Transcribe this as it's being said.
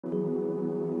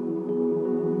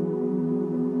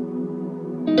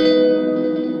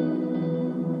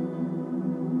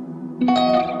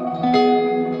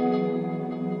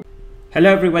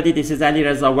Hello everybody, this is Ali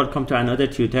Reza. Welcome to another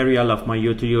tutorial of my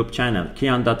YouTube channel,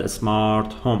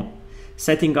 kian.smarthome.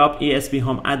 Setting up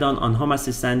ESPHome add-on on Home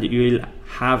Assistant, you will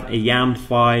have a YAML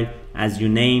file as you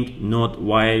named node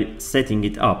while setting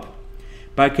it up.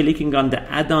 By clicking on the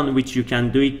add-on, which you can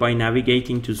do it by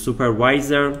navigating to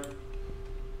supervisor,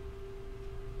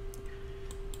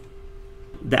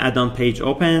 the add-on page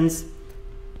opens.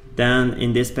 Then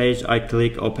in this page I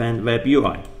click open web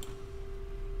UI.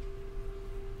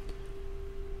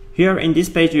 Here in this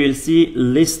page you will see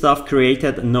list of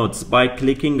created nodes. By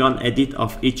clicking on edit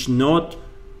of each node,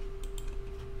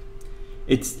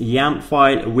 its YAML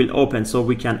file will open, so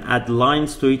we can add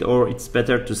lines to it, or it's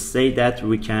better to say that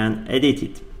we can edit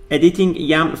it. Editing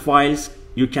YAML files,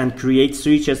 you can create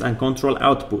switches and control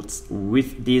outputs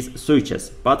with these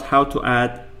switches. But how to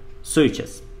add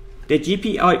switches? The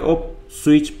GPIO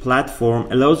Switch platform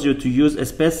allows you to use a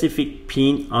specific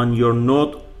pin on your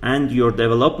node and your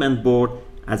development board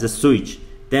as a switch.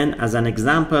 Then, as an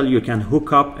example, you can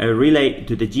hook up a relay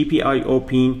to the GPIO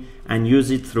pin and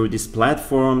use it through this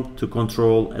platform to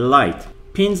control a light.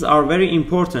 Pins are very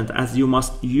important as you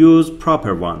must use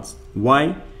proper ones.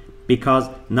 Why? Because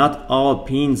not all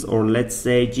pins, or let's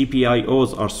say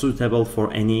GPIOs, are suitable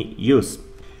for any use.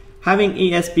 Having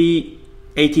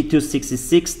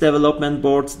ESP8266 development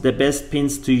boards, the best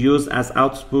pins to use as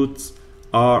outputs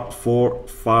are 4,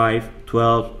 5,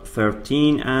 12,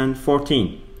 13 and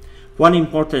 14. One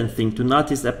important thing to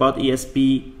notice about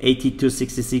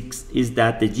ESP8266 is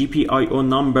that the GPIO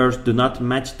numbers do not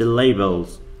match the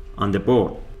labels on the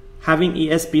board. Having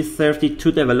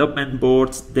ESP32 development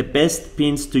boards, the best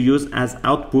pins to use as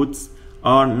outputs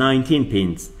are 19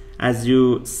 pins, as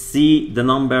you see the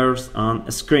numbers on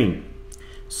screen.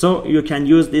 So you can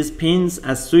use these pins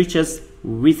as switches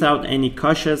without any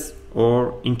caches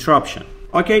or interruption.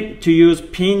 Okay, to use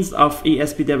pins of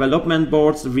ESP development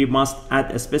boards, we must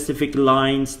add specific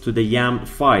lines to the YAML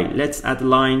file. Let's add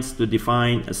lines to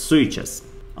define switches.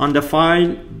 On the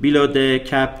file, below the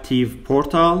captive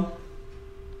portal,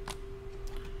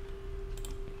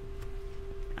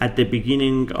 at the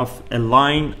beginning of a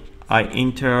line, I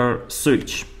enter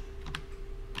switch.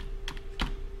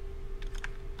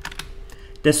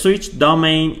 The switch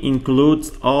domain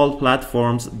includes all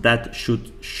platforms that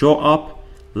should show up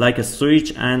like a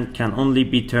switch and can only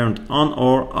be turned on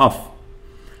or off.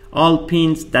 All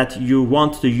pins that you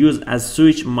want to use as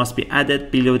switch must be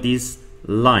added below this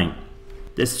line.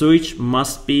 The switch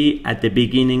must be at the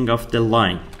beginning of the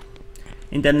line.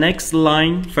 In the next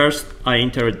line, first I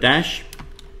enter a dash,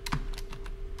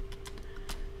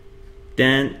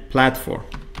 then platform.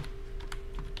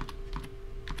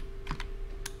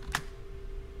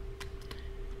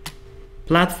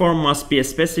 Platform must be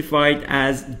specified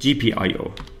as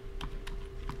GPIO.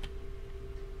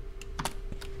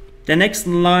 The next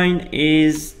line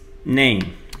is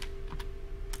name.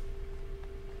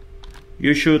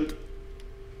 You should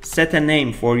set a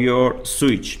name for your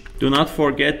switch. Do not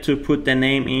forget to put the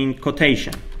name in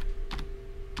quotation.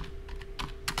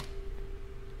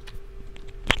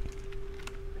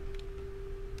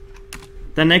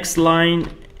 The next line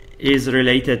is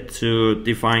related to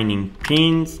defining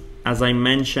pins. As I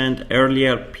mentioned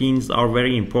earlier, pins are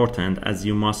very important as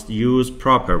you must use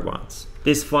proper ones.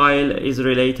 This file is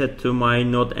related to my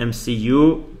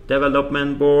nodemcu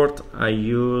development board. I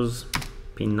use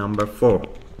pin number 4.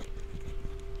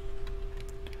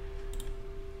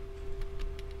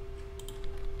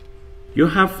 You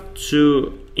have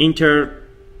to enter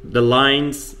the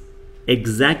lines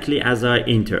exactly as I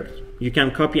entered. You can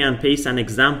copy and paste an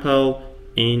example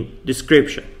in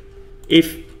description.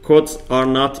 If codes are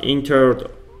not entered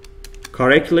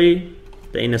correctly,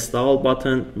 the install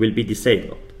button will be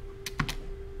disabled.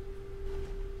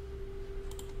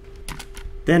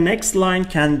 The next line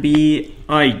can be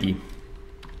ID.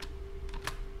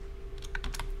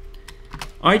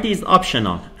 ID is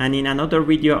optional, and in another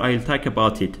video I'll talk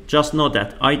about it. Just know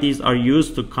that IDs are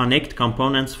used to connect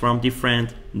components from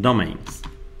different domains.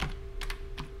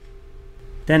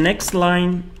 The next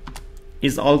line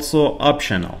is also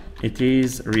optional. It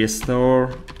is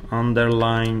restore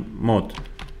underline mode.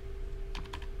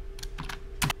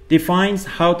 Defines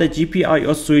how the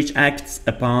GPIO switch acts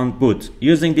upon boot.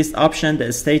 Using this option,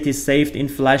 the state is saved in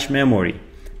flash memory.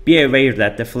 Be aware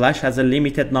that the flash has a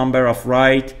limited number of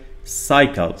write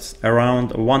cycles,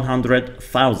 around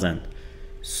 100,000.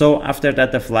 So after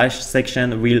that, the flash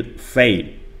section will fail.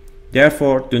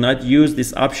 Therefore, do not use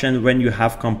this option when you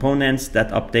have components that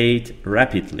update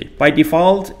rapidly. By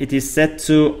default, it is set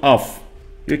to off.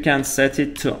 You can set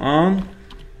it to on.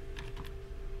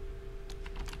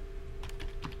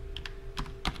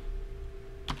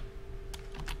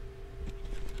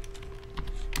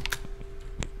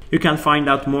 You can find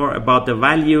out more about the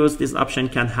values this option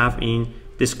can have in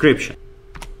description.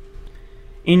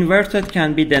 Inverted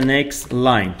can be the next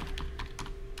line.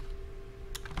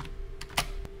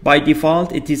 By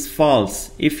default, it is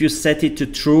false. If you set it to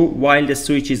true while the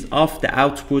switch is off, the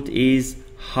output is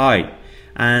high,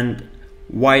 and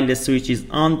while the switch is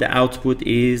on, the output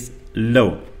is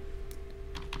low.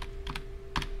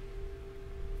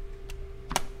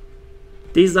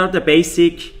 These are the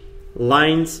basic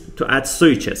lines to add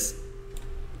switches.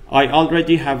 I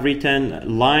already have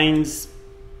written lines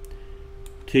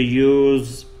to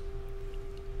use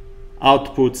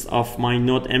outputs of my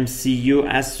nodemcu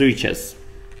as switches.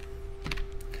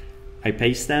 I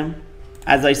paste them.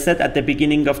 As I said at the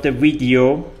beginning of the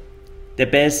video, the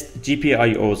best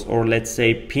GPIOs, or let's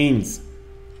say pins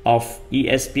of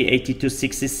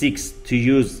ESP8266 to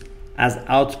use as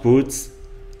outputs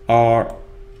are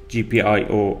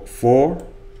GPIO 4,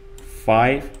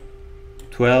 5,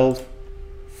 12,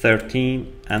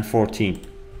 13 and 14.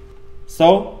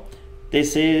 So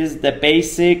this is the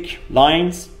basic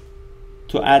lines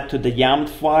to add to the YAML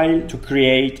file to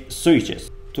create switches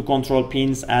to control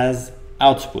pins as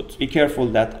output. Be careful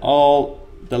that all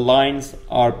the lines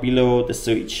are below the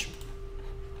switch.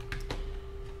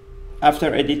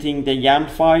 After editing the YAML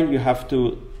file, you have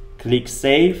to click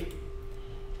Save,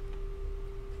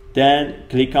 then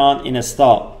click on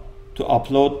Install to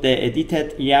upload the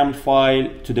edited YAML file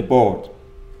to the board.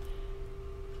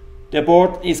 The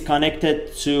board is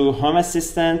connected to Home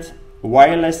Assistant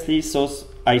wirelessly, so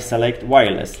I select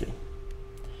wirelessly.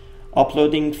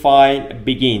 Uploading file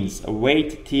begins.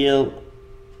 Wait till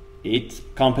it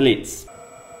completes.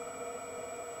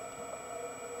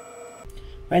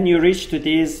 When you reach to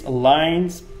these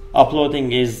lines,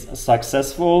 uploading is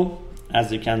successful.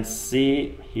 As you can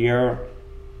see here,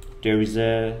 there is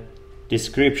a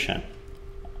description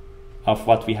of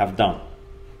what we have done.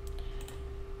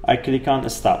 I click on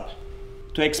Stop.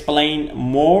 To explain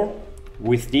more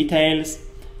with details,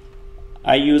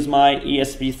 I use my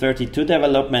ESP32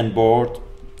 development board.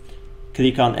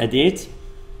 Click on Edit,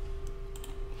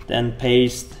 then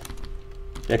paste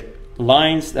the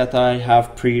lines that I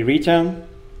have pre-written.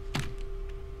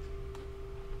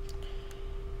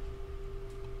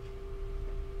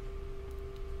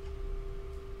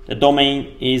 The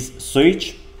domain is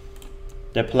switch.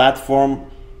 The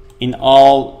platform in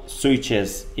all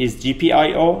switches is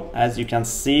GPIO, as you can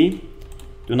see.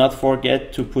 Do not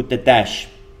forget to put the dash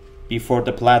before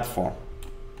the platform.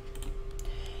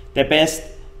 The best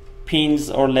pins,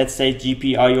 or let's say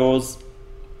GPIOs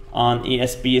on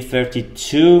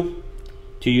ESP32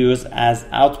 to use as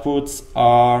outputs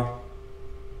are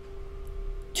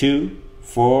 2,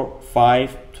 4,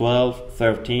 5, 12,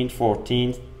 13,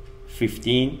 14,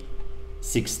 15,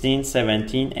 16,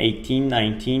 17, 18,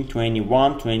 19,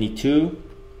 21, 22,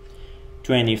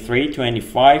 23,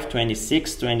 25,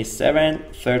 26, 27,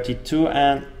 32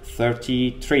 and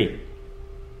 33.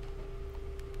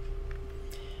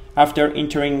 After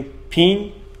entering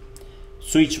pin,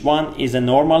 switch 1 is a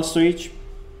normal switch,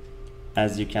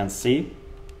 as you can see.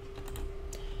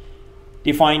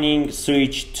 Defining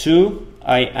switch 2,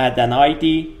 I add an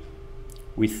ID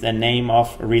with the name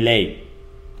of relay.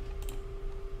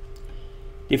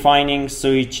 Defining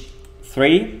switch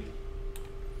 3,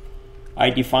 I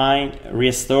define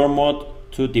restore mode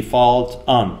to default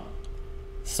on.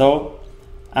 So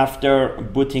after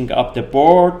booting up the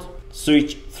board,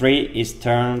 switch 3 is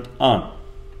turned on.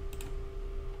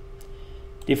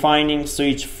 Defining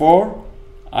switch 4,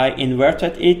 I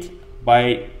inverted it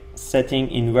by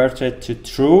setting inverted to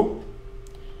true,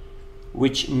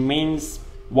 which means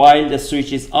while the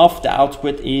switch is off, the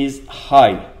output is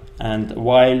high, and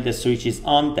while the switch is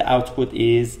on, the output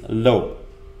is low.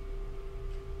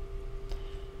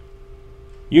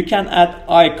 You can add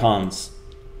icons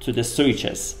to the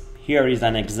switches. Here is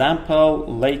an example.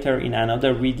 Later in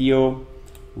another video,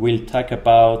 we'll talk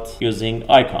about using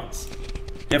icons.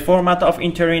 The format of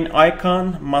entering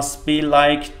icon must be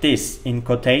like this, in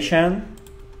quotation,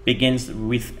 begins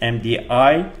with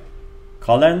MDI,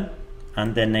 colon,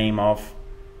 and the name of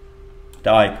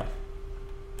the icon.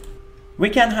 We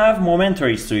can have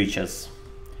momentary switches.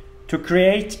 To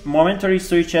create momentary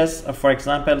switches, for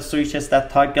example, switches that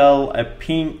toggle a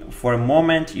pin for a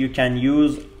moment, you can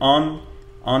use on,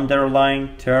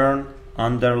 underline, turn,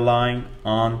 underline,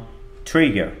 on,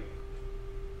 trigger.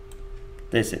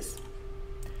 This is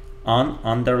on,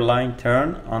 underline,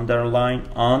 turn, underline,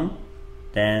 on,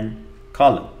 then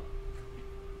colon.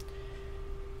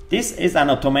 This is an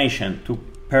automation to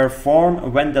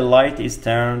perform when the light is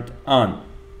turned on.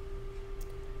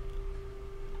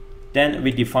 Then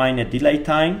we define a delay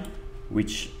time,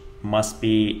 which must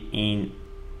be in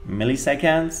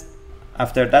milliseconds.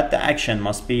 After that, the action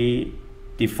must be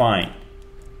defined,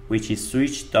 which is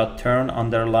switch.turn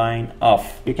underline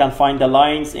off. You can find the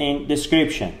lines in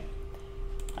description.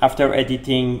 After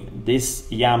editing this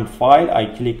YAML file, I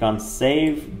click on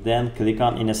save, then click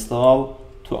on install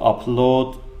to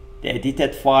upload the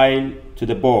edited file to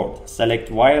the board. Select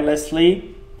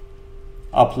wirelessly.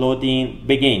 Uploading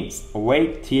begins.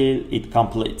 Wait till it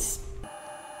completes.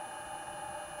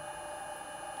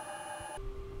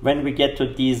 When we get to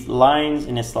these lines,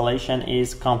 installation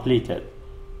is completed.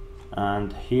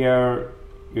 And here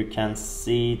you can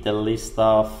see the list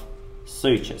of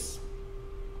switches.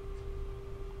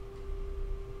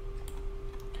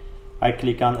 I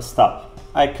click on stop.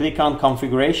 I click on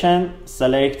configuration,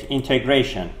 select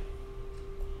integration.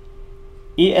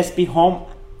 ESPHome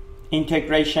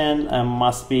integration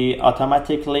must be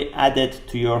automatically added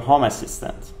to your home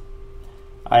assistant.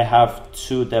 I have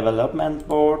 2 development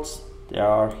boards. They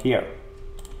are here.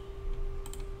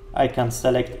 I can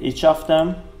select each of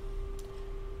them.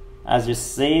 As you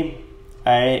see,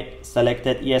 I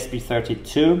selected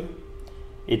ESP32.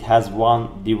 It has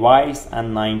 1 device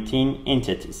and 19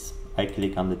 entities. I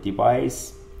click on the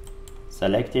device,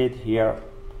 select it. Here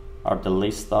are the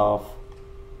list of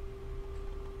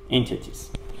entities.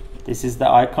 This is the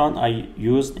icon I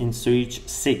used in switch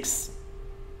 6.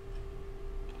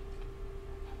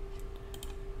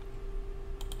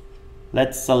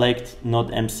 Let's select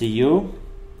nodemcu.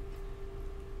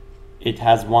 It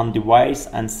has 1 device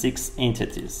and 6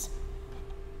 entities.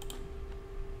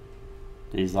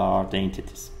 These are the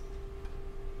entities.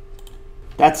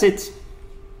 That's it.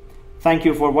 Thank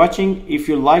you for watching. If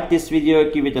you like this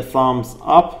video, give it a thumbs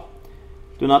up.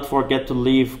 Do not forget to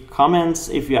leave comments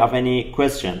if you have any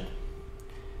question.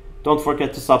 Don't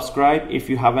forget to subscribe if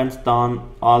you haven't done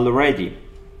already.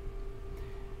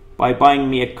 By buying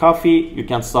me a coffee, you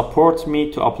can support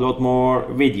me to upload more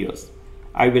videos.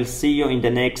 I will see you in the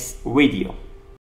next video.